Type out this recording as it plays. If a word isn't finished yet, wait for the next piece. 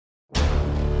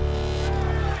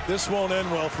This won't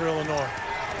end well for Illinois.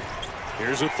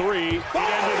 Here's a three. It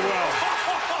ended well.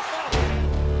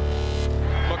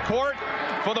 McCourt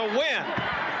for the win.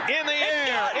 In the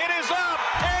air. It is up.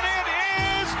 And it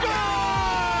is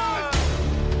gone!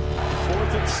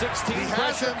 4th and 16.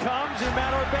 Pressure comes.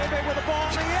 Emmanuel Bebe with the ball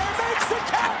in the air. Makes the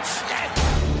catch. Yes.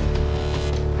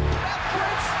 That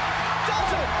Prince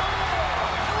does it.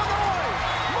 Illinois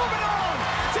moving on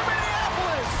to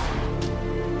Minneapolis.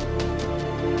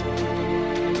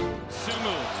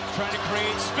 Sumu trying to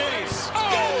create space.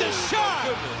 Get the shot!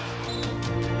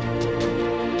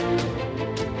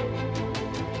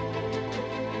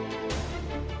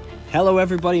 Hello,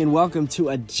 everybody, and welcome to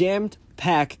a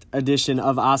jammed-packed edition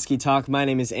of Oskee Talk. My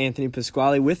name is Anthony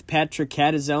Pasquale with Patrick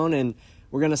Catazone, and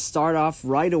we're going to start off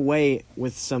right away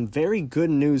with some very good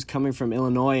news coming from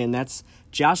Illinois, and that's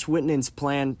Josh Whitman's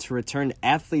plan to return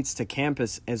athletes to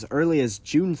campus as early as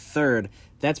June 3rd.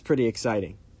 That's pretty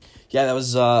exciting. Yeah, that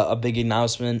was a big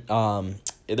announcement.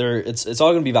 It's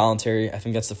all going to be voluntary. I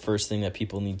think that's the first thing that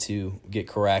people need to get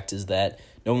correct is that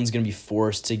no one's going to be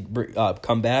forced to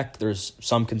come back. There's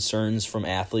some concerns from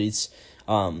athletes,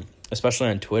 especially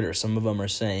on Twitter. Some of them are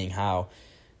saying how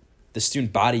the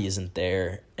student body isn't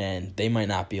there and they might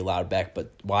not be allowed back,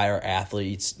 but why are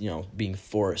athletes, being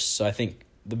forced? So I think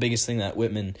the biggest thing that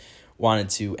Whitman wanted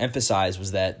to emphasize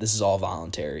was that this is all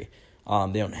voluntary.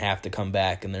 They don't have to come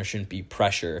back, and there shouldn't be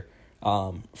pressure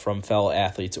from fellow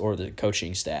athletes or the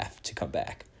coaching staff to come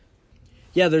back.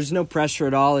 Yeah, there's no pressure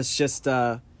at all. It's just,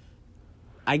 I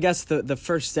guess, the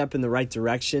first step in the right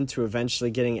direction to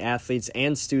eventually getting athletes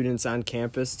and students on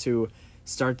campus to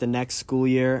start the next school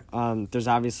year. There's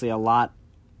obviously a lot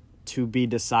to be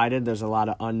decided. There's a lot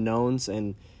of unknowns,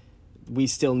 and we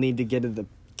still need to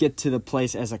get to the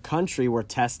place as a country where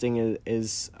testing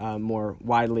is more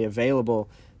widely available.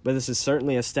 But this is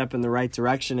certainly a step in the right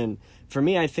direction. And for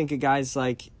me, I think of guys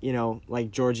like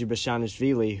Georgi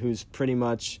Bashanishvili, who's pretty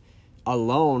much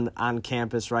alone on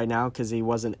campus right now because he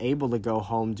wasn't able to go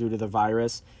home due to the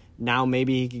virus. Now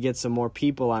maybe he could get some more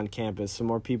people on campus, some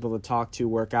more people to talk to,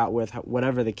 work out with,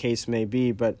 whatever the case may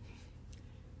be. But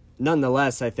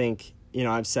nonetheless, I think,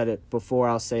 I've said it before,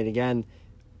 I'll say it again,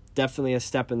 definitely a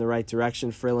step in the right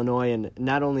direction for Illinois. And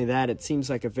not only that, it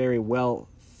seems like a very well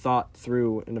thought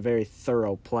through and a very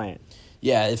thorough plan.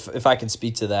 Yeah, if I can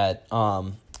speak to that,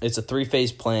 it's a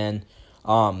 3-phase plan.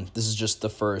 This is just the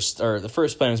first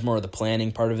plan was more of the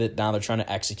planning part of it. Now they're trying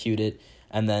to execute it.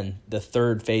 And then the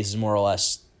third phase is more or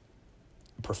less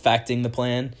perfecting the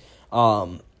plan.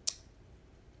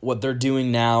 What they're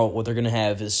doing now, what they're going to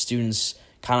have is students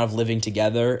kind of living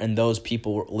together, and those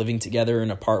people living together in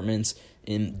apartments,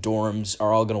 in dorms,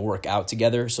 are all going to work out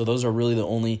together. So those are really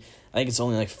I think it's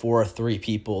only like 4 or 3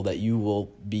 people that you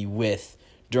will be with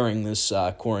during this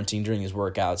quarantine, during these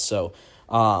workouts. So,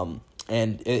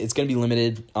 and it's going to be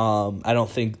limited. I don't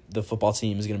think the football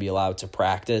team is going to be allowed to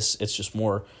practice. It's just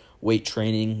more weight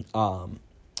training,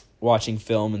 watching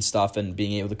film and stuff, and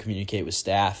being able to communicate with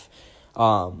staff.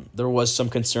 There was some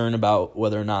concern about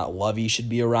whether or not Lovey should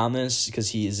be around this because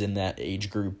he is in that age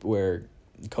group where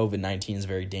COVID-19 is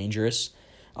very dangerous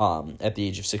at the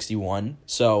age of 61.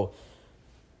 So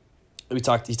he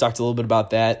talked a little bit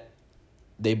about that.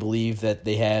 They believe that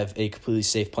they have a completely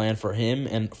safe plan for him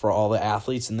and for all the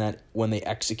athletes, and that when they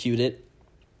execute it,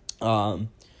 everyone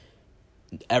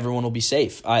will be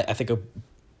safe. I think a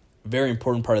very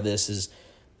important part of this is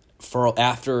for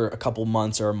after a couple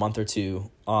months or a month or two,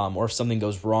 or if something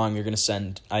goes wrong, you're going to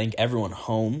send, I think, everyone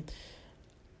home,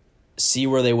 see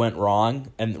where they went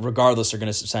wrong, and regardless, they're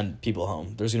going to send people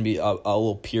home. There's going to be a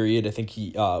little period, I think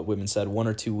Whitman said 1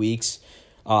 or 2 weeks,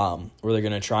 where they're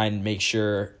going to try and make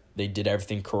sure they did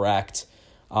everything correct,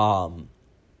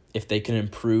 if they can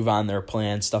improve on their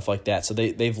plan, stuff like that. So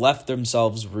they've left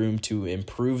themselves room to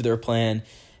improve their plan,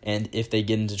 and if they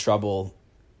get into trouble,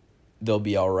 they'll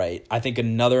be all right. I think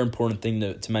another important thing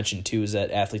to mention, too, is that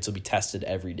athletes will be tested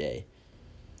every day.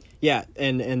 Yeah,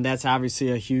 and that's obviously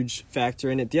a huge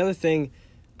factor in it. The other thing,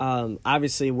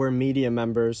 obviously we're media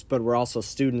members, but we're also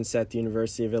students at the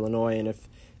University of Illinois, and if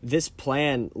this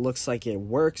plan looks like it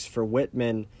works for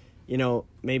Whitman,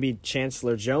 maybe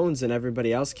Chancellor Jones and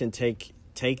everybody else can take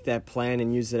that plan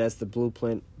and use it as the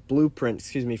blueprint,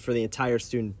 for the entire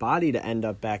student body to end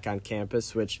up back on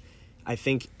campus, which I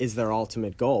think is their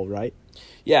ultimate goal, right?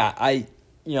 Yeah,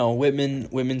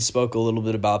 Whitman spoke a little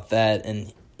bit about that,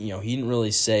 and he didn't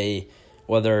really say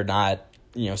whether or not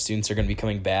students are going to be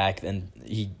coming back, and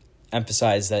he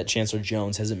emphasized that Chancellor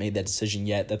Jones hasn't made that decision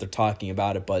yet, that they're talking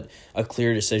about it, but a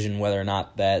clear decision whether or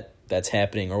not that's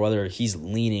happening or whether he's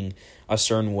leaning a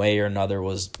certain way or another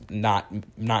was not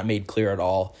made clear at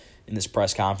all in this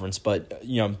press conference. But,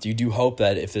 you do hope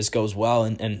that if this goes well,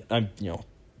 and I,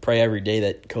 pray every day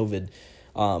that COVID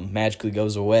magically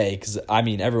goes away, because,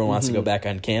 everyone wants to go back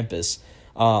on campus,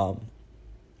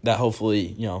 that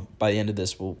hopefully, by the end of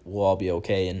this, we'll all be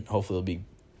okay, and hopefully it'll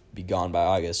be gone by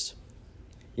August.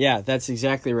 Yeah, that's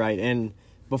exactly right. And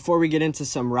before we get into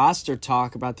some roster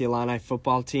talk about the Illini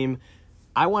football team,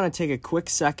 I want to take a quick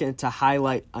second to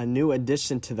highlight a new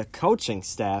addition to the coaching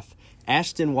staff,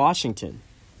 Ashton Washington.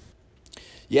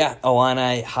 Yeah,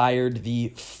 Illini hired the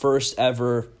first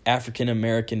ever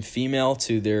African-American female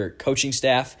to their coaching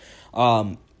staff.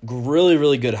 Really,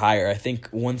 really good hire. I think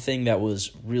one thing that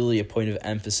was really a point of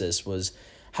emphasis was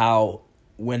how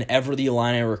whenever the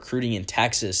Illini are recruiting in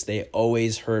Texas, they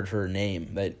always heard her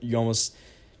name. That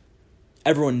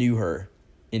everyone knew her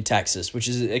in Texas, which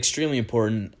is extremely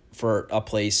important for a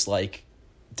place like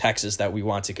Texas that we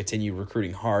want to continue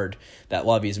recruiting hard. That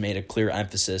Lovey has made a clear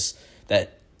emphasis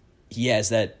that he has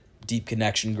that deep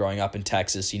connection growing up in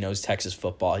Texas. He knows Texas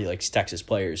football. He likes Texas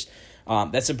players.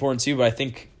 That's important too, but I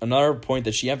think another point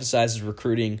that she emphasizes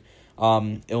recruiting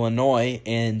Illinois,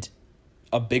 and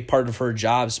a big part of her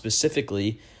job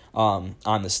specifically on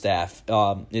the staff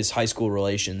is high school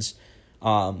relations. So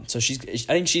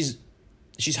I think she's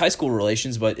high school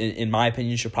relations, but in my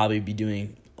opinion, she'll probably be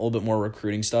doing a little bit more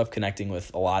recruiting stuff, connecting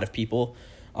with a lot of people.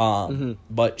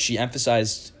 But she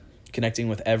emphasized connecting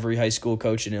with every high school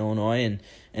coach in Illinois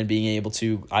and being able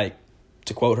to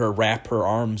quote her, wrap her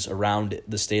arms around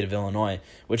the state of Illinois,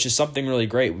 which is something really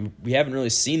great. We haven't really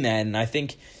seen that, and I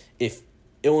think if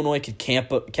Illinois could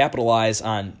capitalize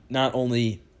on not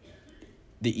only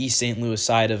the East St. Louis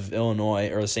side of Illinois,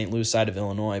 or the St. Louis side of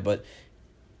Illinois, but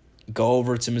go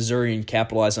over to Missouri and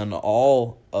capitalize on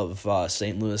all of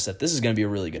St. Louis, that this is going to be a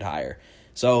really good hire.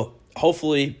 So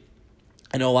hopefully,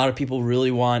 I know a lot of people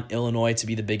really want Illinois to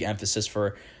be the big emphasis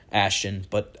for Ashton,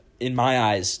 but in my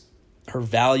eyes, her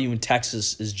value in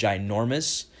Texas is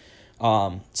ginormous.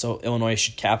 So Illinois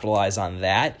should capitalize on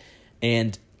that.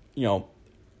 And,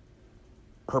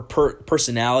 her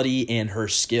personality and her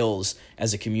skills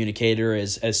as a communicator,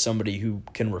 as somebody who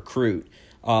can recruit,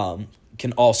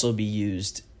 can also be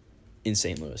used in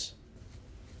St. Louis.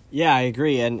 Yeah, I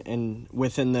agree. And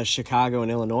within the Chicago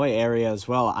and Illinois area as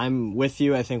well, I'm with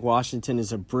you. I think Washington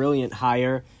is a brilliant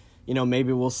hire.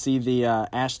 Maybe we'll see the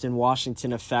Ashton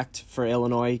Washington effect for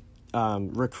Illinois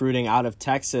recruiting out of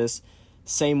Texas,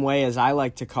 same way as I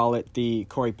like to call it the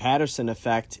Corey Patterson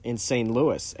effect in St.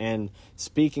 Louis. And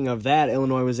speaking of that,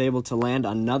 Illinois was able to land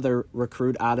another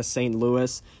recruit out of St.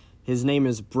 Louis. His name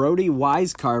is Brody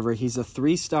Wisecarver. He's a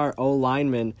 3-star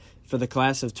O-lineman for the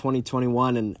class of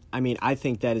 2021, and I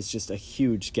think that is just a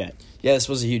huge get. Yeah, this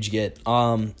was a huge get.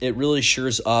 It really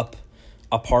shores up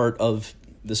a part of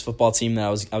this football team that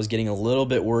I was getting a little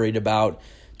bit worried about,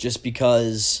 just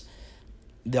because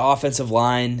the offensive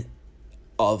line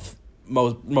of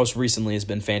most recently has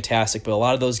been fantastic, but a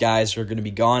lot of those guys are going to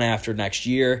be gone after next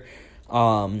year,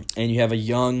 and you have a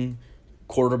young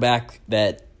quarterback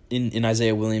that in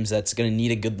Isaiah Williams that's going to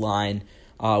need a good line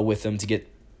with him to get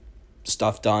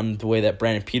stuff done the way that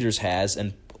Brandon Peters has,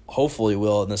 and hopefully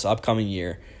will in this upcoming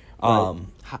year.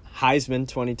 Heisman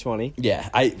 2020. Yeah,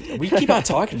 we keep on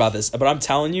talking about this, but I'm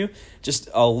telling you, just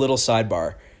a little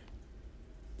sidebar.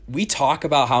 We talk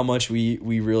about how much we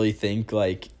really think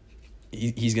like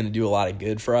he's going to do a lot of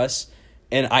good for us,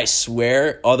 and I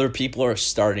swear other people are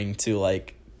starting to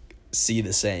like see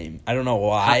the same. I don't know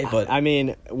why, but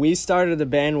we started the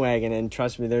bandwagon, and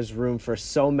trust me, there's room for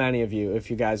so many of you if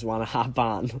you guys want to hop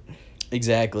on.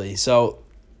 Exactly. So,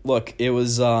 look, it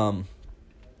was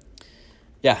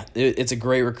it's a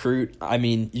great recruit.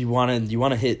 You want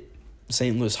to hit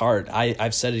St. Louis hard.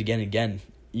 I've said it again and again.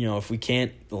 If we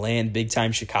can't land big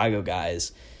time Chicago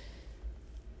guys,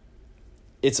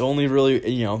 it's only really,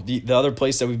 the other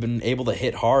place that we've been able to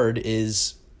hit hard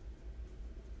is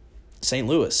St.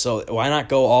 Louis. So why not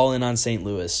go all in on St.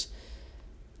 Louis?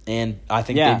 And I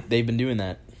think they've been doing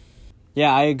that.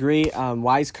 Yeah, I agree.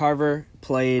 Wisecarver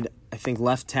played, I think,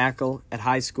 left tackle at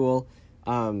high school.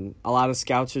 A lot of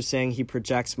scouts are saying he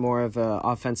projects more of an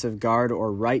offensive guard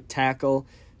or right tackle,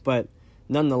 but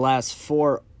nonetheless,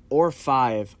 4 or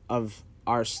 5 of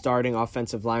our starting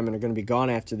offensive linemen are going to be gone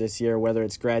after this year, whether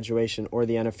it's graduation or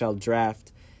the NFL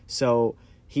draft. So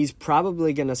he's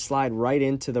probably going to slide right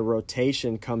into the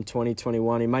rotation come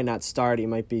 2021. He might not start. He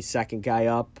might be second guy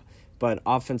up, but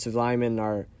offensive linemen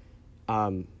are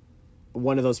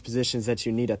one of those positions that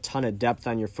you need a ton of depth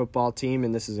on your football team,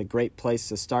 and this is a great place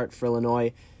to start for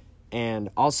Illinois. And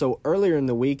also, earlier in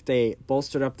the week, they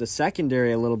bolstered up the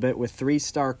secondary a little bit with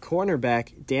 3-star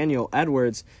cornerback Daniel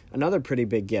Edwards, another pretty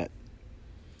big get.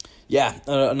 Yeah,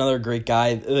 another great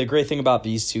guy. The great thing about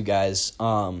these two guys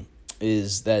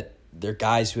is that they're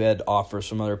guys who had offers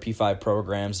from other P5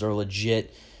 programs. They're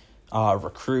legit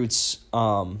recruits.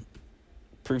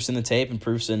 Proofs in the tape and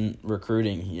proofs in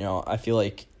recruiting. You know, I feel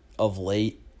like of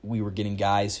late we were getting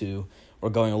guys who were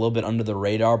going a little bit under the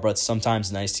radar, but it's sometimes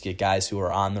nice to get guys who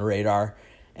are on the radar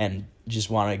and just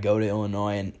want to go to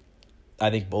Illinois. And I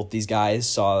think both these guys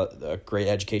saw a great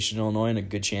education in Illinois and a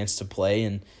good chance to play,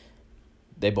 and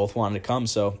they both wanted to come.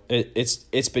 So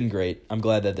it's been great. I'm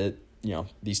glad that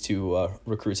these two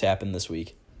recruits happened this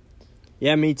week.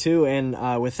 Yeah, me too.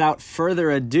 And without further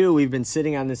ado, we've been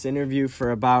sitting on this interview for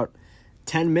about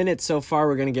 10 minutes so far.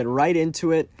 We're going to get right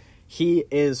into it. He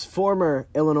is former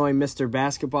Illinois Mr.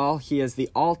 Basketball. He is the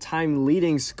all-time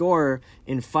leading scorer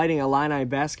in Fighting Illini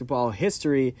basketball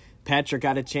history. Patrick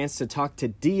got a chance to talk to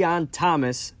Deon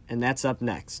Thomas, and that's up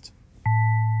next.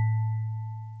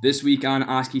 This week on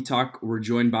Oskee Talk, we're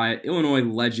joined by Illinois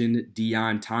legend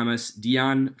Deon Thomas.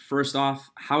 Deon, first off,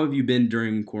 how have you been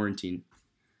during quarantine?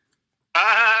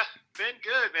 Been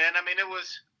good, man. I mean, it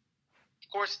was, of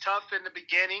course, tough in the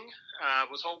beginning.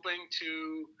 Was hoping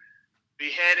to be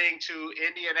heading to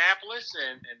Indianapolis,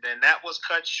 and then that was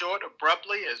cut short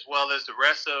abruptly, as well as the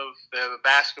rest of the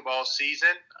basketball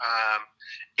season.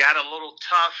 Got a little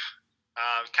tough,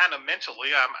 kind of mentally.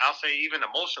 I'll say even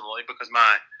emotionally, because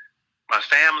my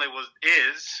family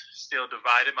is still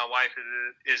divided. My wife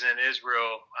is in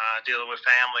Israel dealing with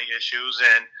family issues,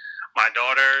 and my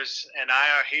daughters and I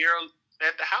are here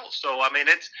at the house. So, I mean,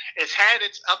 it's had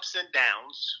its ups and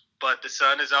downs, but the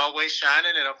sun is always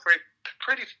shining, and I'm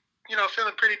pretty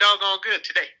feeling pretty doggone good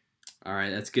today. All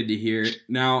right, that's good to hear.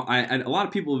 Now, a lot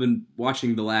of people have been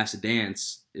watching The Last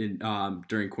Dance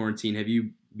during quarantine. Have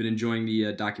you been enjoying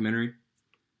the documentary?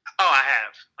 Oh, I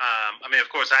have. I mean, of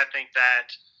course, I think that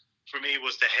for me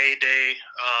was the heyday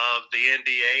of the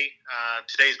NBA.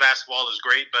 Today's basketball is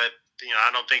great, but I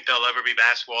don't think there'll ever be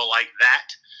basketball like that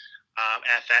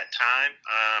at that time.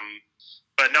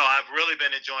 But no, I've really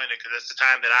been enjoying it because it's the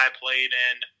time that I played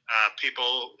in.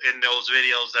 People in those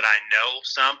videos that I know,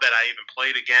 some that I even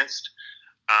played against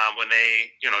when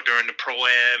they, during the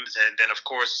pro-ams, and then of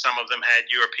course some of them had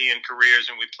European careers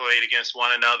and we played against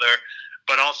one another,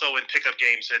 but also in pickup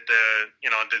games at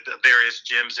the various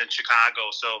gyms in Chicago.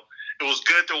 So it was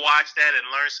good to watch that and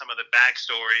learn some of the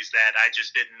backstories that I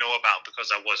just didn't know about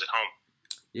because I was at home.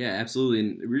 Yeah, absolutely.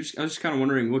 And I was just kind of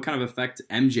wondering what kind of effect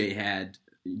MJ had,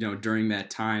 during that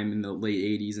time in the late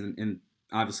 80s and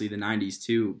obviously the 90s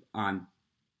too, on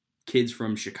kids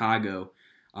from Chicago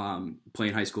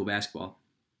playing high school basketball.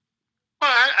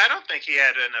 Well, I don't think he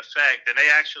had an effect, and they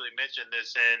actually mentioned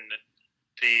this in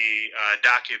the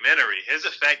documentary. His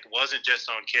effect wasn't just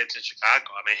on kids in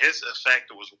Chicago. I mean, his effect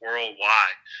was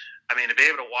worldwide. I mean, to be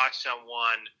able to watch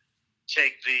someone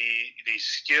take the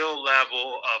skill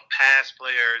level of past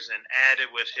players and add it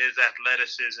with his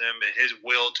athleticism and his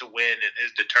will to win and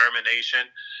his determination.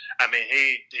 I mean,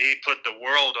 he put the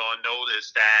world on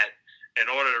notice that in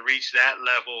order to reach that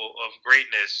level of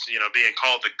greatness, being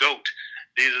called the GOAT,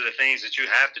 these are the things that you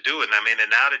have to do. And I mean,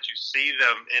 and now that you see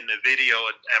them in the video,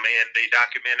 I mean, in the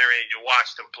documentary, and you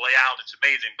watch them play out, it's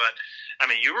amazing. But I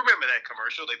mean, you remember that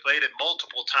commercial? They played it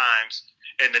multiple times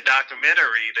in the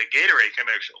documentary, the Gatorade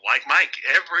commercial, like Mike.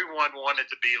 Everyone wanted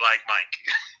to be like Mike.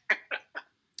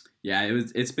 Yeah,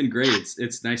 it's been great.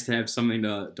 It's nice to have something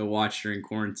to watch during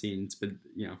quarantine. It's been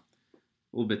a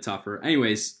little bit tougher.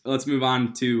 Anyways, let's move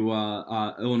on to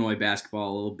Illinois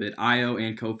basketball a little bit. Ayo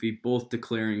and Kofi both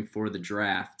declaring for the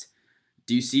draft.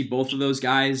 Do you see both of those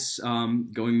guys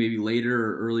going maybe later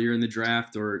or earlier in the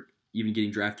draft, or even getting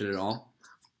drafted at all?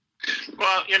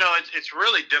 Well, it's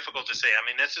really difficult to say. I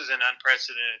mean, this is an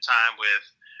unprecedented time with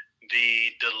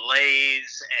the delays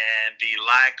and the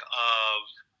lack of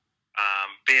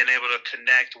being able to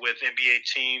connect with NBA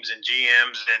teams and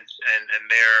GMs and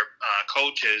their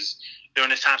coaches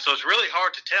during this time. So it's really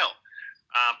hard to tell.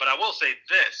 But I will say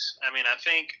this. I mean, I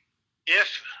think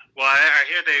I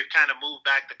hear they've kind of moved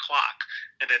back the clock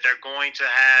and that they're going to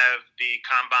have the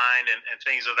combine and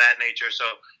things of that nature. So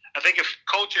I think if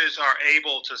coaches are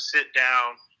able to sit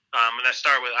down, and let's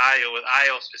start with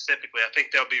Ayo specifically, I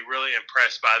think they'll be really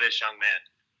impressed by this young man.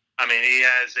 I mean, he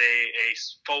has a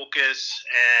focus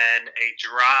and a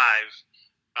drive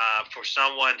for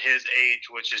someone his age,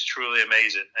 which is truly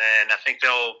amazing. And I think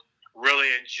they'll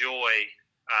really enjoy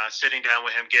sitting down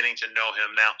with him, getting to know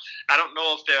him. Now, I don't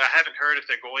know I haven't heard if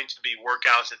they're going to be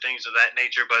workouts and things of that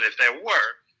nature, but if there were,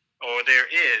 or there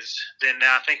is, then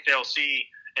I think they'll see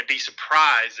and be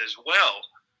surprised as well,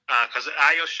 because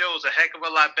Ayo shows a heck of a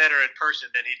lot better in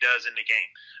person than he does in the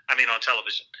game. I mean, on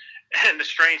television. And the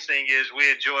strange thing is we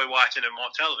enjoy watching him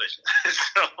on television.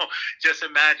 So just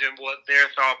imagine what their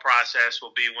thought process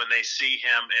will be when they see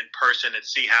him in person and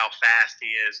see how fast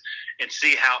he is and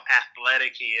see how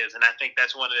athletic he is. And I think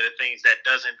that's one of the things that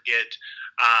doesn't get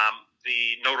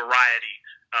the notoriety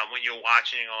when you're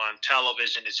watching on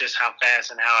television. It's just how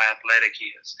fast and how athletic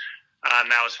he is.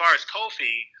 Now, as far as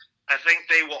Kofi, I think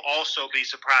they will also be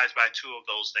surprised by two of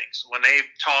those things. When they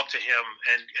talk to him,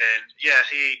 and yeah,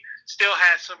 he still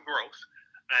has some growth,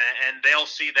 and they'll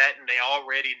see that, and they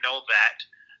already know that.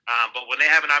 But when they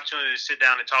have an opportunity to sit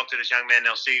down and talk to this young man,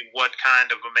 they'll see what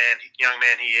kind of young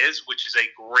man he is, which is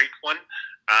a great one.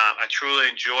 I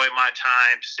truly enjoy my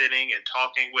time sitting and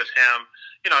talking with him,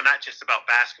 not just about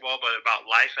basketball, but about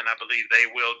life, and I believe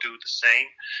they will do the same.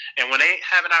 And when they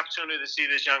have an opportunity to see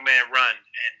this young man run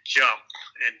and jump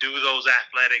and do those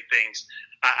athletic things,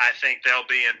 I think they'll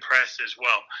be impressed as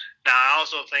well. Now, I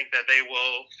also think that they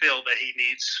will feel that he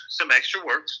needs some extra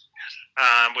work,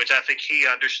 which I think he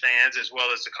understands, as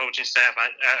well as the coaching staff,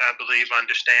 I believe,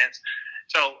 understands.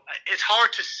 So it's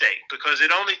hard to say because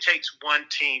it only takes one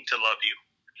team to love you.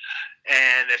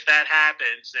 And if that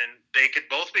happens, then they could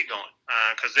both be going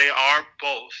because they are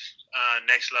both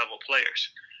next level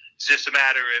players. It's just a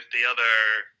matter if the other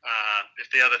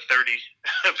 30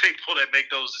 people that make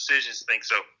those decisions think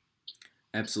so.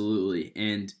 Absolutely.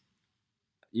 And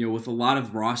with a lot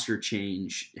of roster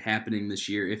change happening this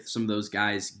year, if some of those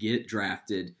guys get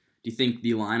drafted, do you think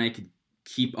the Illini could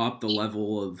keep up the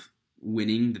level of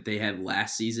winning that they had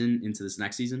last season into this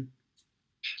next season?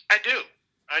 I do.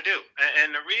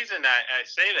 And the reason I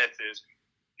say that is,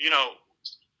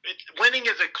 winning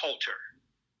is a culture.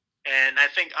 And I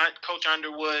think Coach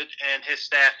Underwood and his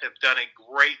staff have done a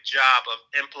great job of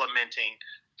implementing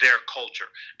their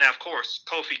culture. Now, of course,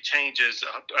 Kofi changes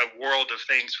a world of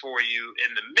things for you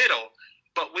in the middle,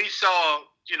 but we saw,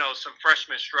 some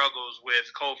freshman struggles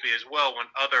with Kofi as well when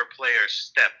other players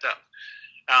stepped up.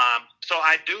 So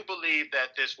I do believe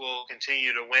that this will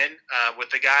continue to win with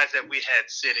the guys that we had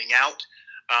sitting out.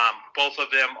 Both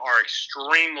of them are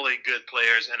extremely good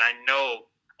players, and I know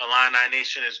Illini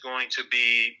Nation is going to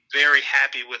be very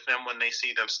happy with them when they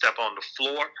see them step on the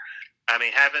floor. I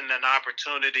mean, having an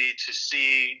opportunity to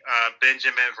see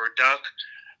Benjamin Verdunk,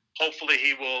 hopefully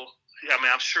he will –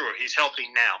 I'm sure he's healthy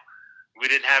now. We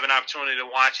didn't have an opportunity to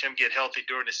watch him get healthy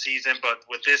during the season, but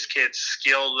with this kid's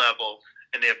skill level –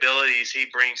 and the abilities he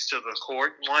brings to the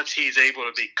court, once he's able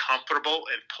to be comfortable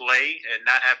and play and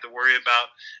not have to worry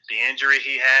about the injury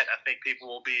he had, I think people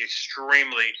will be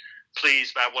extremely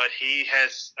pleased by what he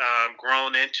has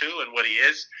grown into and what he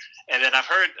is. And then I've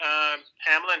heard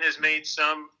Hamlin has made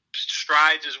some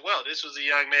strides as well. This was a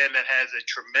young man that has a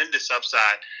tremendous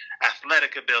upside,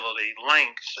 athletic ability,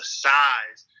 length,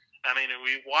 size. I mean,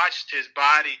 we watched his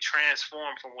body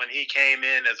transform from when he came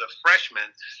in as a freshman,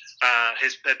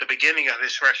 at the beginning of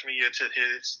his freshman year to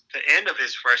the end of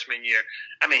his freshman year.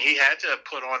 I mean, he had to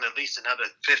put on at least another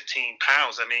 15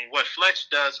 pounds. I mean, what Fletch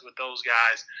does with those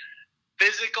guys,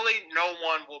 physically, no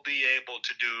one will be able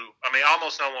to do. I mean,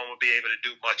 almost no one will be able to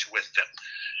do much with them.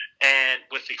 And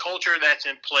with the culture that's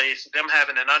in place, them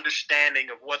having an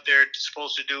understanding of what they're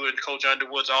supposed to do in Coach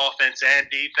Underwood's offense and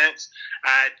defense,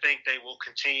 I think they will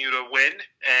continue to win.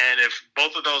 And if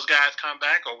both of those guys come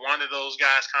back or one of those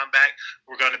guys come back,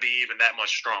 we're going to be even that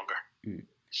much stronger.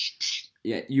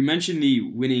 Yeah, you mentioned the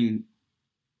winning,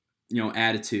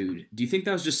 attitude. Do you think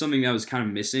that was just something that was kind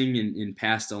of missing in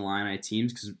past Illini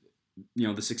teams? Because,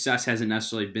 the success hasn't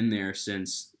necessarily been there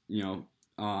since,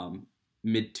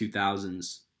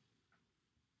 mid-2000s.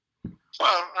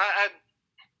 Well,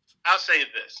 I'll say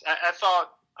this. I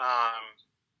thought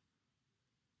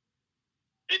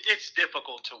it's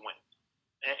difficult to win.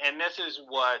 And this is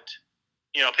what,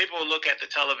 people will look at the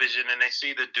television and they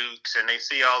see the Dukes and they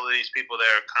see all of these people that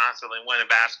are constantly winning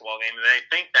basketball games and they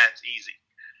think that's easy.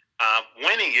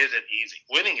 Winning isn't easy.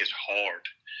 Winning is hard.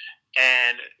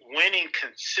 And winning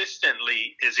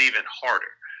consistently is even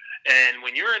harder. And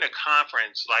when you're in a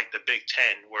conference like the Big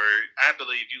Ten, where I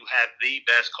believe you have the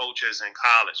best coaches in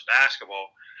college basketball,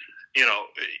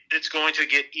 it's going to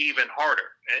get even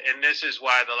harder. And this is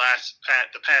why the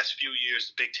past few years,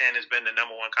 the Big Ten has been the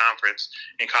number one conference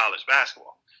in college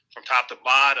basketball. From top to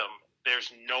bottom,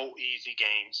 there's no easy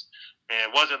games. And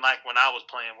it wasn't like when I was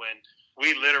playing, when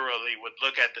we literally would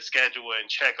look at the schedule and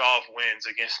check off wins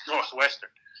against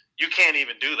Northwestern. You can't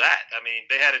even do that. I mean,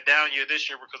 they had a down year this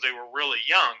year because they were really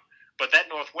young. But that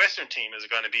Northwestern team is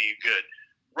going to be good.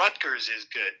 Rutgers is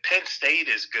good. Penn State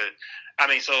is good. I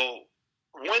mean, so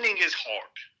winning is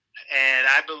hard. And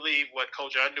I believe what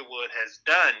Coach Underwood has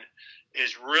done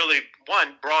is really,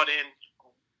 brought in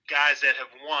guys that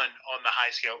have won on the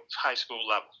high school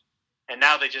level. and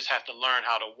now they just have to learn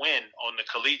how to win on the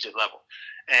collegiate level.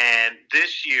 And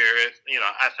this year,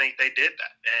 I think they did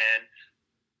that, and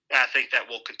I think that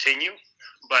will continue.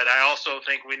 But I also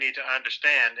think we need to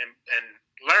understand and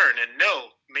learn and know,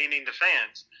 meaning the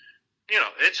fans,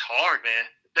 it's hard, man.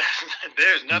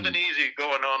 There's nothing easy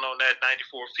going on that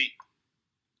 94 feet.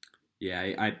 Yeah,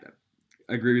 I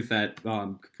agree with that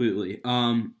completely.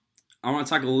 I want to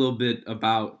talk a little bit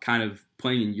about kind of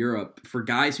playing in Europe. For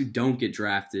guys who don't get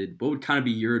drafted, what would kind of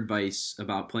be your advice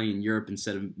about playing in Europe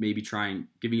instead of maybe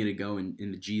giving it a go in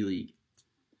the G League?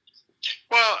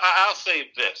 Well, I'll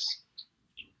say this.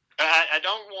 I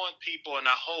don't want people, and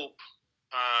I hope,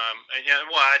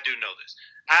 I do know this.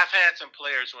 I've had some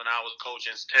players when I was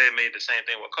coaching tell me the same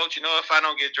thing. Well, Coach, if I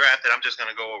don't get drafted, I'm just going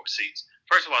to go overseas.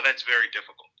 First of all, that's very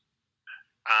difficult.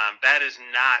 That is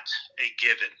not a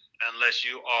given unless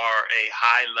you are a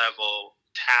high-level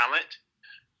talent,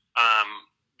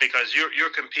 because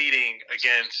you're competing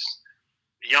against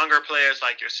younger players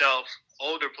like yourself,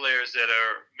 older players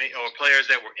or players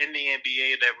that were in the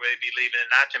NBA that may be leaving,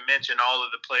 and not to mention all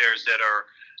of the players that are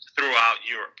throughout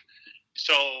Europe.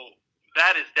 So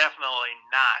that is definitely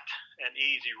not an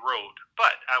easy road.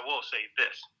 But I will say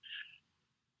this.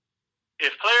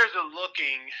 If players are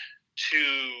looking to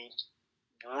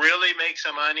really make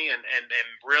some money and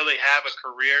really have a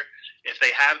career, if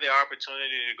they have the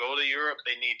opportunity to go to Europe,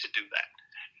 they need to do that.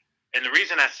 And the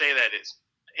reason I say that is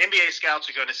NBA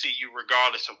scouts are going to see you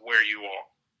regardless of where you are.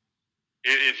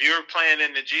 If you're playing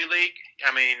in the G League,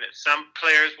 some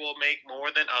players will make more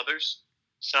than others.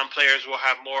 Some players will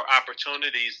have more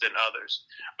opportunities than others.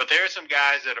 But there are some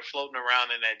guys that are floating around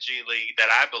in that G League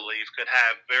that I believe could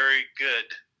have very good,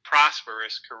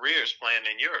 prosperous careers playing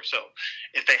in Europe. So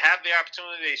if they have the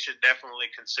opportunity, they should definitely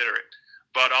consider it.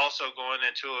 But also going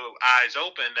into eyes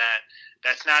open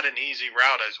that's not an easy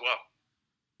route as well.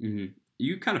 Mm-hmm.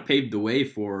 You kind of paved the way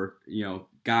for,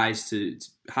 guys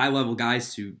high-level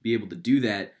guys to be able to do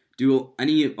that. Do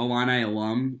any Illini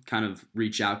alum kind of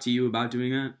reach out to you about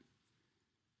doing that?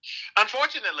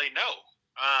 Unfortunately, no.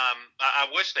 I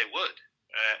wish they would.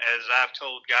 As I've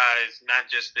told guys, not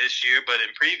just this year, but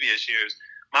in previous years,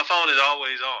 my phone is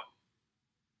always on.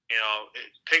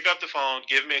 Pick up the phone,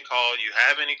 give me a call. You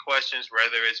have any questions,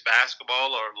 whether it's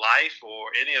basketball or life or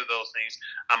any of those things,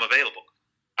 I'm available.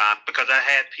 Because I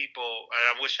had people,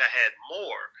 and I wish I had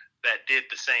more, that did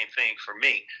the same thing for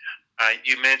me.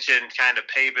 You mentioned kind of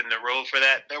paving the road for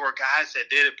that. There were guys that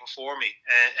did it before me,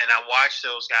 and I watched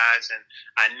those guys, and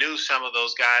I knew some of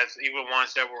those guys, even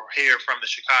ones that were here from the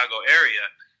Chicago area,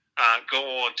 go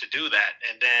on to do that.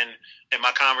 And then in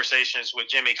my conversations with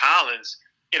Jimmy Collins,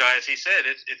 as he said,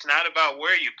 it's not about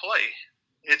where you play.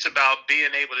 It's about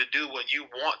being able to do what you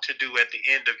want to do at the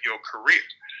end of your career.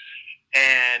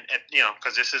 And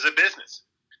because this is a business.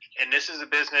 And this is a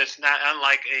business not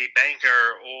unlike a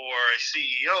banker or a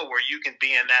CEO where you can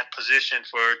be in that position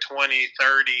for 20,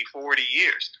 30, 40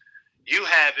 years. You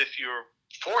have, if you're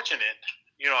fortunate,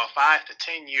 a 5 to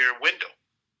 10 year window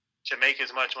to make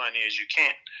as much money as you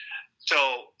can. So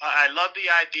I love the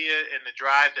idea and the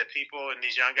drive that people and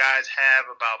these young guys have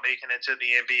about making it to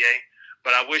the NBA.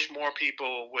 But I wish more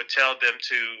people would tell them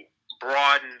to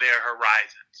broaden their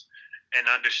horizons and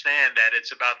understand that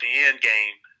it's about the end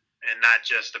game and not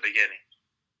just the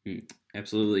beginning.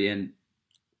 Absolutely. And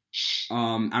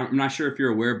I'm not sure if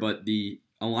you're aware, but the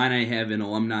Illini have an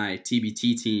alumni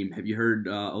TBT team. Have you heard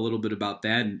a little bit about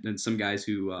that? And some guys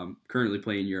who currently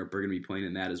play in Europe are going to be playing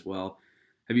in that as well.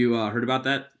 Have you heard about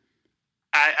that?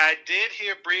 I did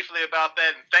hear briefly about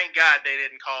that, and thank God they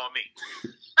didn't call me.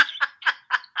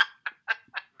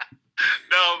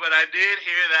 No, but I did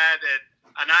hear that,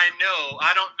 and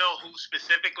I don't know who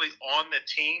specifically on the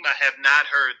team. I have not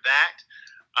heard that.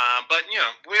 But,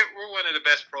 we're one of the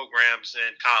best programs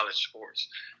in college sports.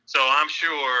 So I'm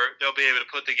sure they'll be able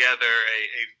to put together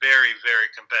a very,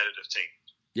 very competitive team.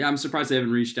 Yeah, I'm surprised they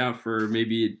haven't reached out for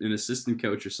maybe an assistant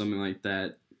coach or something like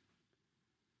that.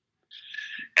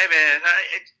 Hey, man,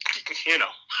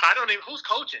 I don't even – who's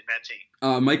coaching that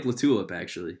team? Mike LaTulip,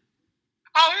 actually.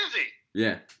 Oh, is he?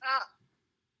 Yeah.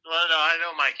 Well, no, I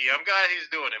know Mikey. I'm glad he's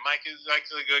doing it. Mikey's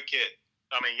a good kid.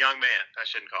 Young man. I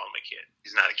shouldn't call him a kid.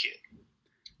 He's not a kid.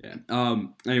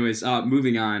 Yeah. Anyways,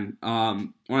 moving on. I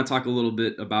want to talk a little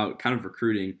bit about kind of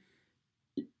recruiting.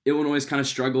 Illinois kind of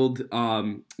struggled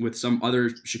with some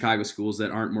other Chicago schools that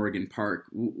aren't Morgan Park.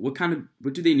 What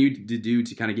do they need to do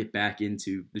to kind of get back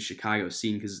into the Chicago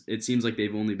scene? Because it seems like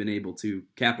they've only been able to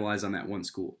capitalize on that one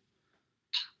school.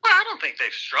 Well, I don't think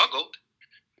they've struggled.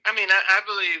 I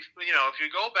believe, if you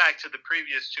go back to the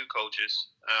previous two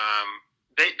coaches,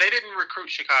 they didn't recruit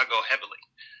Chicago heavily.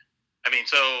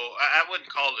 So I wouldn't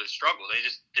call it a struggle. They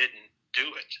just didn't do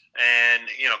it. And,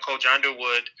 Coach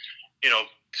Underwood,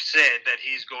 said that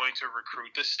he's going to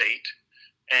recruit the state,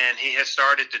 and he has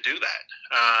started to do that.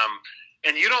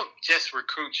 And you don't just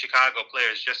recruit Chicago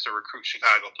players just to recruit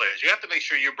Chicago players. You have to make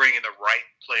sure you're bringing the right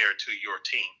player to your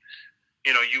team.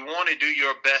 You want to do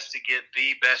your best to get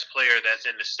the best player that's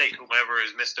in the state, whomever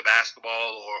is Mr.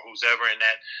 Basketball or who's ever in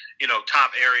that,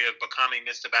 top area of becoming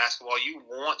Mr. Basketball. You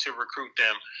want to recruit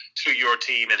them to your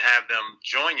team and have them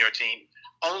join your team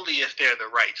only if they're the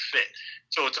right fit.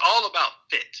 So it's all about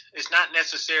fit. It's not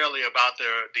necessarily about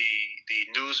the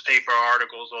newspaper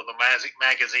articles or the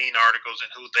magazine articles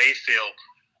and who they feel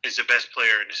is the best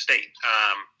player in the state.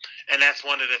 And that's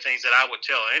one of the things that I would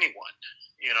tell anyone.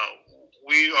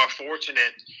 We are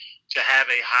fortunate to have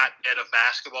a hotbed of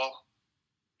basketball,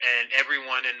 and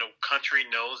everyone in the country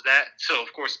knows that. So,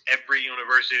 of course, every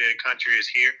university in the country is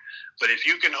here. But if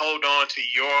you can hold on to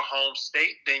your home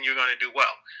state, then you're going to do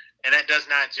well. And that does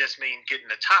not just mean getting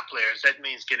the top players. That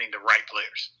means getting the right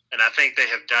players. And I think they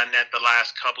have done that the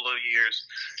last couple of years,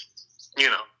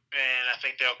 and I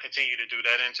think they'll continue to do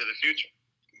that into the future.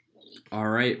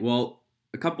 All right. Well,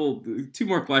 two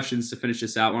more questions to finish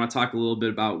this out. I want to talk a little bit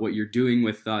about what you're doing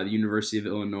with the University of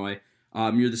Illinois.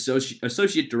 You're the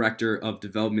Associate Director of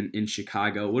Development in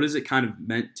Chicago. What is it kind of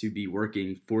meant to be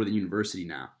working for the university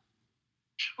now?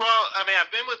 Well,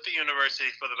 I've been with the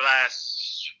university for the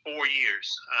last 4 years.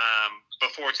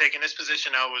 Before taking this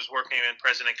position, I was working in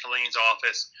President Killeen's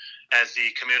office as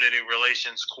the Community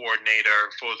Relations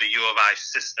Coordinator for the U of I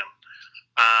system.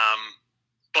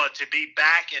 But to be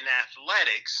back in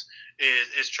athletics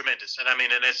is tremendous. And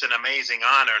it's an amazing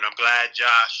honor. And I'm glad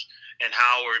Josh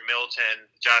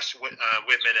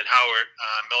Whitman and Howard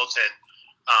Milton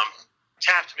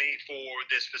tapped me for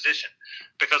this position.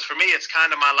 Because for me, it's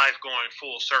kind of my life going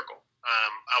full circle.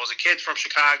 I was a kid from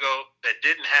Chicago that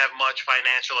didn't have much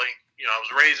financially. I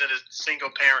was raised in a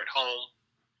single-parent home.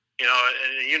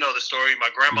 And you know the story.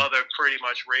 My grandmother pretty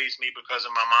much raised me because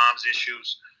of my mom's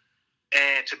issues.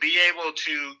 And to be able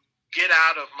to get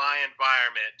out of my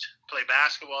environment, play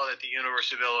basketball at the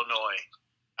University of Illinois,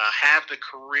 have the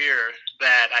career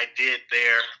that I did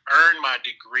there, earn my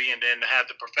degree, and then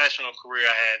have the professional career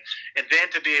I had, and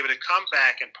then to be able to come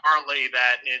back and parlay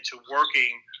that into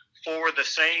working for the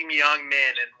same young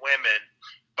men and women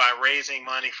by raising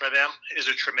money for them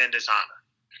is a tremendous honor.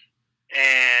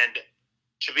 And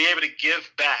to be able to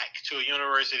give back to a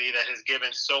university that has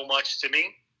given so much to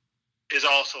me is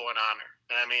also an honor.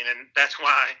 And that's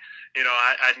why,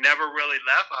 I never really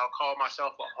left. I'll call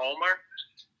myself a homer.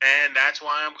 And that's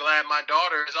why I'm glad my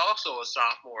daughter is also a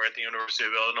sophomore at the University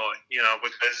of Illinois,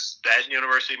 because that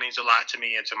university means a lot to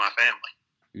me and to my family.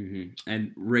 Mm-hmm.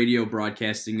 And radio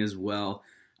broadcasting as well.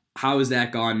 How has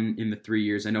that gone in the 3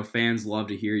 years? I know fans love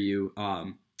to hear you.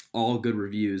 All good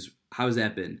reviews. How has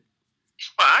that been?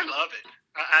 Well, I love it.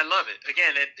 I love it.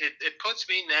 Again, it puts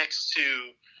me next to,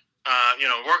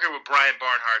 working with Brian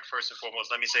Barnhart, first and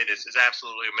foremost, let me say this, is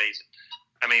absolutely amazing.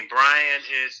 Brian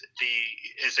is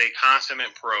a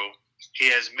consummate pro.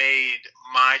 He has made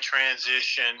my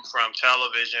transition from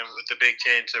television with the Big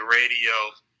Ten to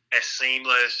radio as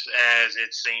seamless as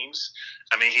it seems.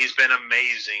 He's been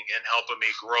amazing in helping me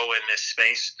grow in this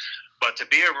space. But to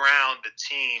be around the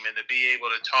team and to be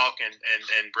able to talk and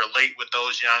relate with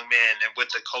those young men and with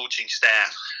the coaching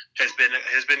staff has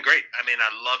been great. I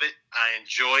love it. I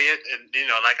enjoy it. And,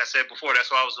 like I said before, that's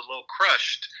why I was a little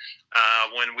crushed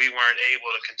when we weren't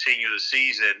able to continue the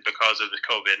season because of the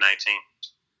COVID-19.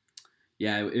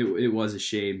 Yeah, it was a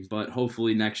shame. But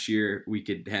hopefully next year we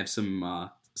could have some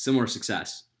similar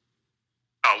success.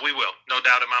 Oh, we will. No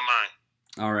doubt in my mind.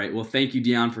 All right. Well, thank you,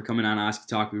 Deon, for coming on Oskee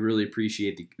Talk. We really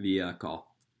appreciate the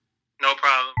call. No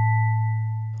problem.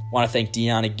 Want to thank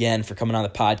Deon again for coming on the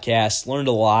podcast. Learned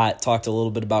a lot. Talked a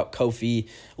little bit about Kofi,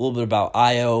 a little bit about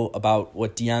IO, about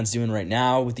what Deon's doing right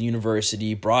now with the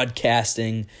university,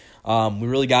 broadcasting. We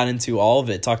really got into all of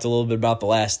it. Talked a little bit about The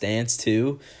Last Dance,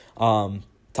 too.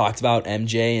 Talked about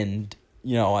MJ, and,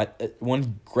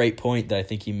 one great point that I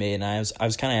think he made, and I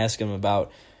was kind of asking him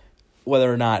about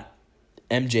whether or not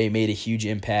MJ made a huge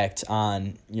impact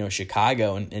on,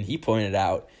 Chicago, and he pointed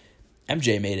out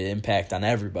MJ made an impact on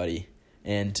everybody.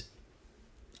 And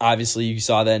obviously you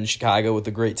saw that in Chicago with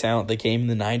the great talent that came in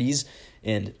the 90s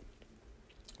and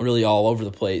really all over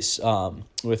the place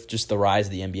with just the rise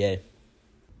of the NBA.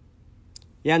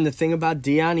 Yeah, and the thing about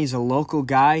Deon, he's a local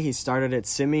guy. He started at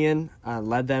Simeon,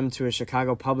 led them to a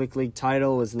Chicago Public League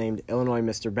title, was named Illinois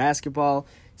Mr. Basketball,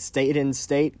 stayed in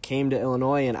state, came to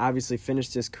Illinois, and obviously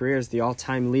finished his career as the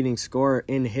all-time leading scorer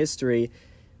in history.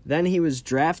 Then he was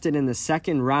drafted in the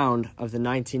second round of the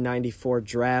 1994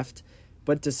 draft,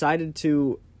 but decided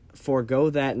to forego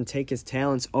that and take his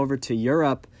talents over to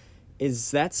Europe.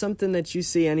 Is that something that you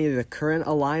see any of the current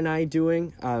Illini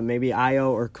doing? Maybe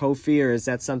Io or Kofi, or is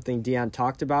that something Deon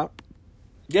talked about?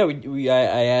 Yeah,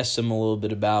 I asked him a little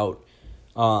bit about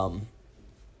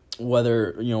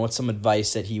whether, what's some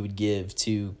advice that he would give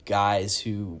to guys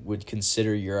who would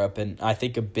consider Europe. And I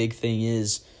think a big thing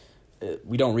is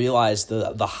we don't realize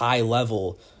the high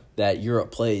level that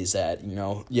Europe plays at. The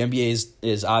NBA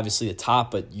is obviously the top,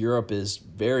 but Europe is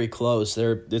very close.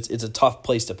 It's a tough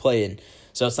place to play in.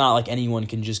 So it's not like anyone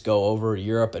can just go over to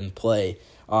Europe and play.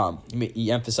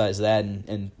 He emphasized that,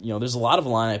 and there's a lot of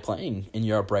Illini playing in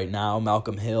Europe right now.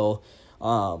 Malcolm Hill,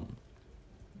 I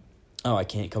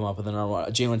can't come up with another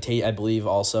one. Jalen Tate, I believe,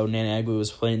 also. Nana Agwu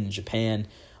was playing in Japan.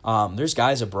 There's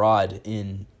guys abroad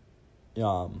in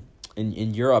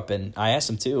Europe, and I asked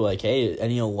him too, like, hey,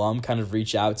 any alum kind of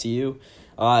reach out to you?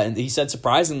 And he said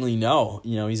surprisingly no.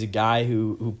 He's a guy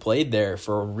who played there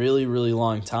for a really, really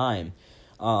long time.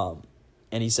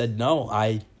 And he said, no,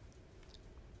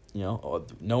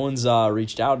 no one's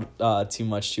reached out too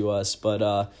much to us.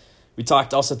 But we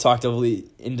talked a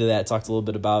little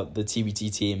bit about the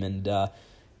TBT team, and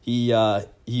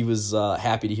he was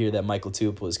happy to hear that Michael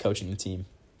Tup was coaching the team.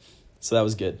 So that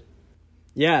was good.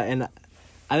 Yeah, and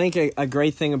I think a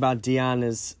great thing about Deon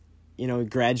is, he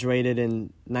graduated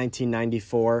in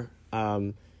 1994 or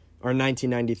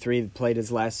 1993, played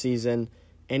his last season,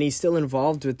 and he's still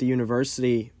involved with the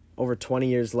university over 20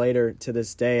 years later to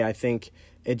this day. I think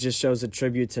it just shows a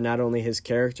tribute to not only his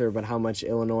character, but how much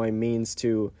Illinois means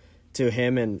to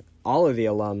him and all of the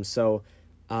alums. So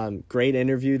great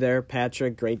interview there,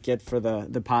 Patrick. Great get for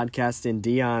the podcast in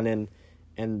Deon.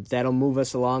 And that'll move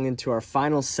us along into our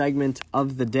final segment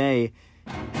of the day.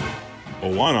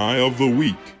 Illini of the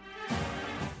Week.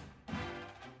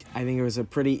 I think it was a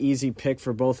pretty easy pick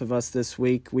for both of us this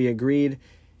week. We agreed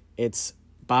it's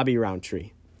Bobby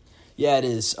Roundtree. Yeah, it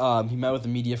is. He met with the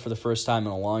media for the first time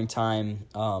in a long time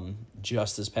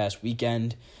just this past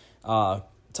weekend.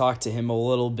 Talked to him a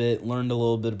little bit, learned a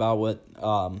little bit about what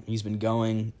he's been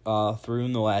going through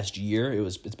in the last year.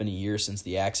 It's been a year since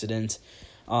the accident,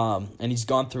 and he's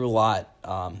gone through a lot.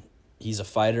 He's a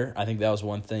fighter. I think that was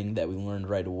one thing that we learned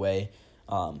right away.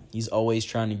 He's always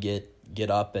trying to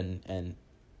get up and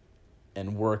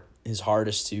work his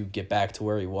hardest to get back to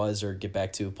where he was or get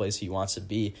back to a place he wants to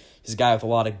be. He's a guy with a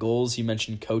lot of goals. He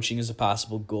mentioned coaching as a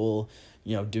possible goal,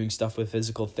 doing stuff with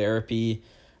physical therapy,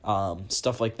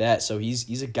 stuff like that. So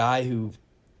he's a guy who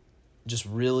just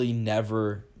really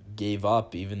never gave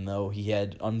up, even though he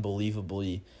had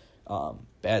unbelievably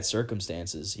bad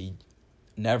circumstances. He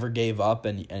never gave up,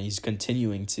 and he's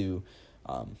continuing to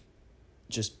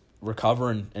just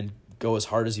recover and go as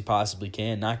hard as he possibly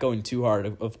can. Not going too hard,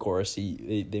 of course.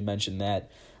 They mentioned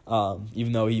that,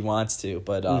 even though he wants to,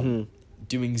 but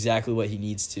doing exactly what he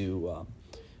needs to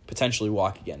potentially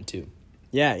walk again too.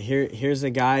 Yeah, here's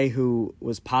a guy who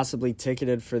was possibly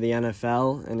ticketed for the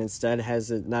NFL and instead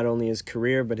has not only his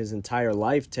career but his entire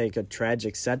life take a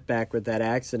tragic setback with that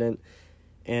accident.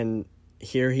 And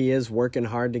here he is working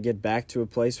hard to get back to a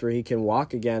place where he can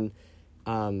walk again.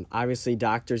 Obviously,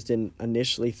 doctors didn't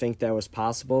initially think that was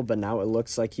possible, but now it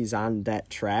looks like he's on that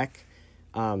track.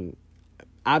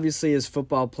 Obviously, his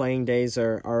football playing days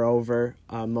are over,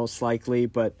 most likely,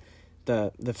 but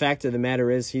the fact of the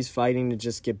matter is he's fighting to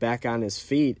just get back on his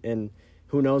feet, and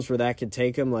who knows where that could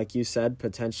take him. Like you said,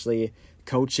 potentially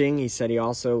coaching. He said he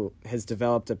also has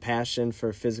developed a passion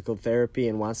for physical therapy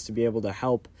and wants to be able to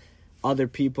help other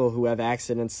people who have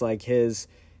accidents like his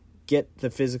get the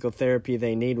physical therapy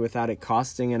they need without it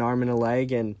costing an arm and a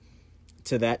leg. And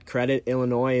to that credit,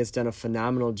 Illinois has done a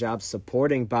phenomenal job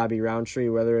supporting Bobby Roundtree,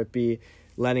 whether it be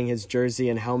letting his jersey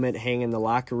and helmet hang in the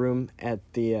locker room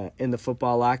in the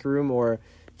football locker room, or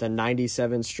the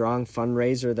 97 strong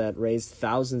fundraiser that raised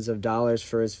thousands of dollars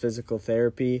for his physical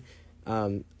therapy.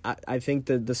 I think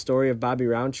that the story of Bobby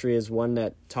Roundtree is one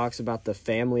that talks about the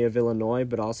family of Illinois,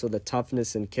 but also the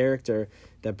toughness and character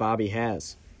that Bobby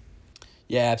has.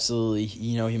 Yeah, absolutely.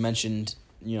 He mentioned,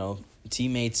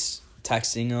 teammates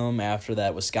texting him after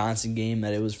that Wisconsin game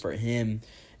that it was for him.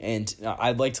 And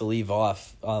I'd like to leave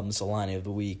off this Illini of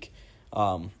the Week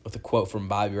with a quote from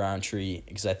Bobby Roundtree,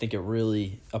 because I think it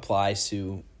really applies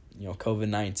to,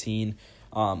 COVID-19,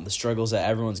 the struggles that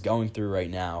everyone's going through right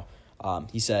now.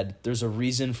 He said, "There's a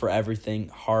reason for everything.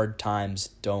 Hard times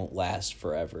don't last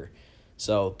forever."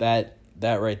 So that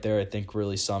right there, I think,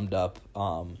 really summed up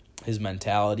his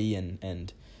mentality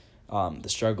and the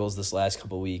struggles this last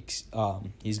couple of weeks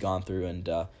he's gone through. And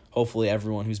hopefully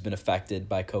everyone who's been affected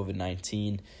by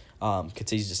COVID-19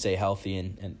 continues to stay healthy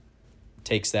and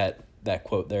takes that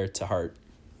quote there to heart.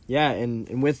 Yeah,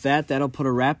 and with that, that'll put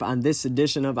a wrap on this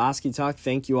edition of Oskee Talk.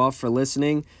 Thank you all for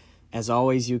listening. As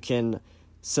always, you can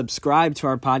subscribe to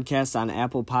our podcast on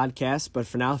Apple Podcasts. But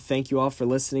for now, thank you all for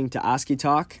listening to Oskee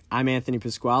Talk. I'm Anthony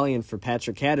Pasquale, and for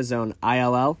Patrick Catazone,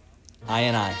 ILL.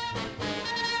 I.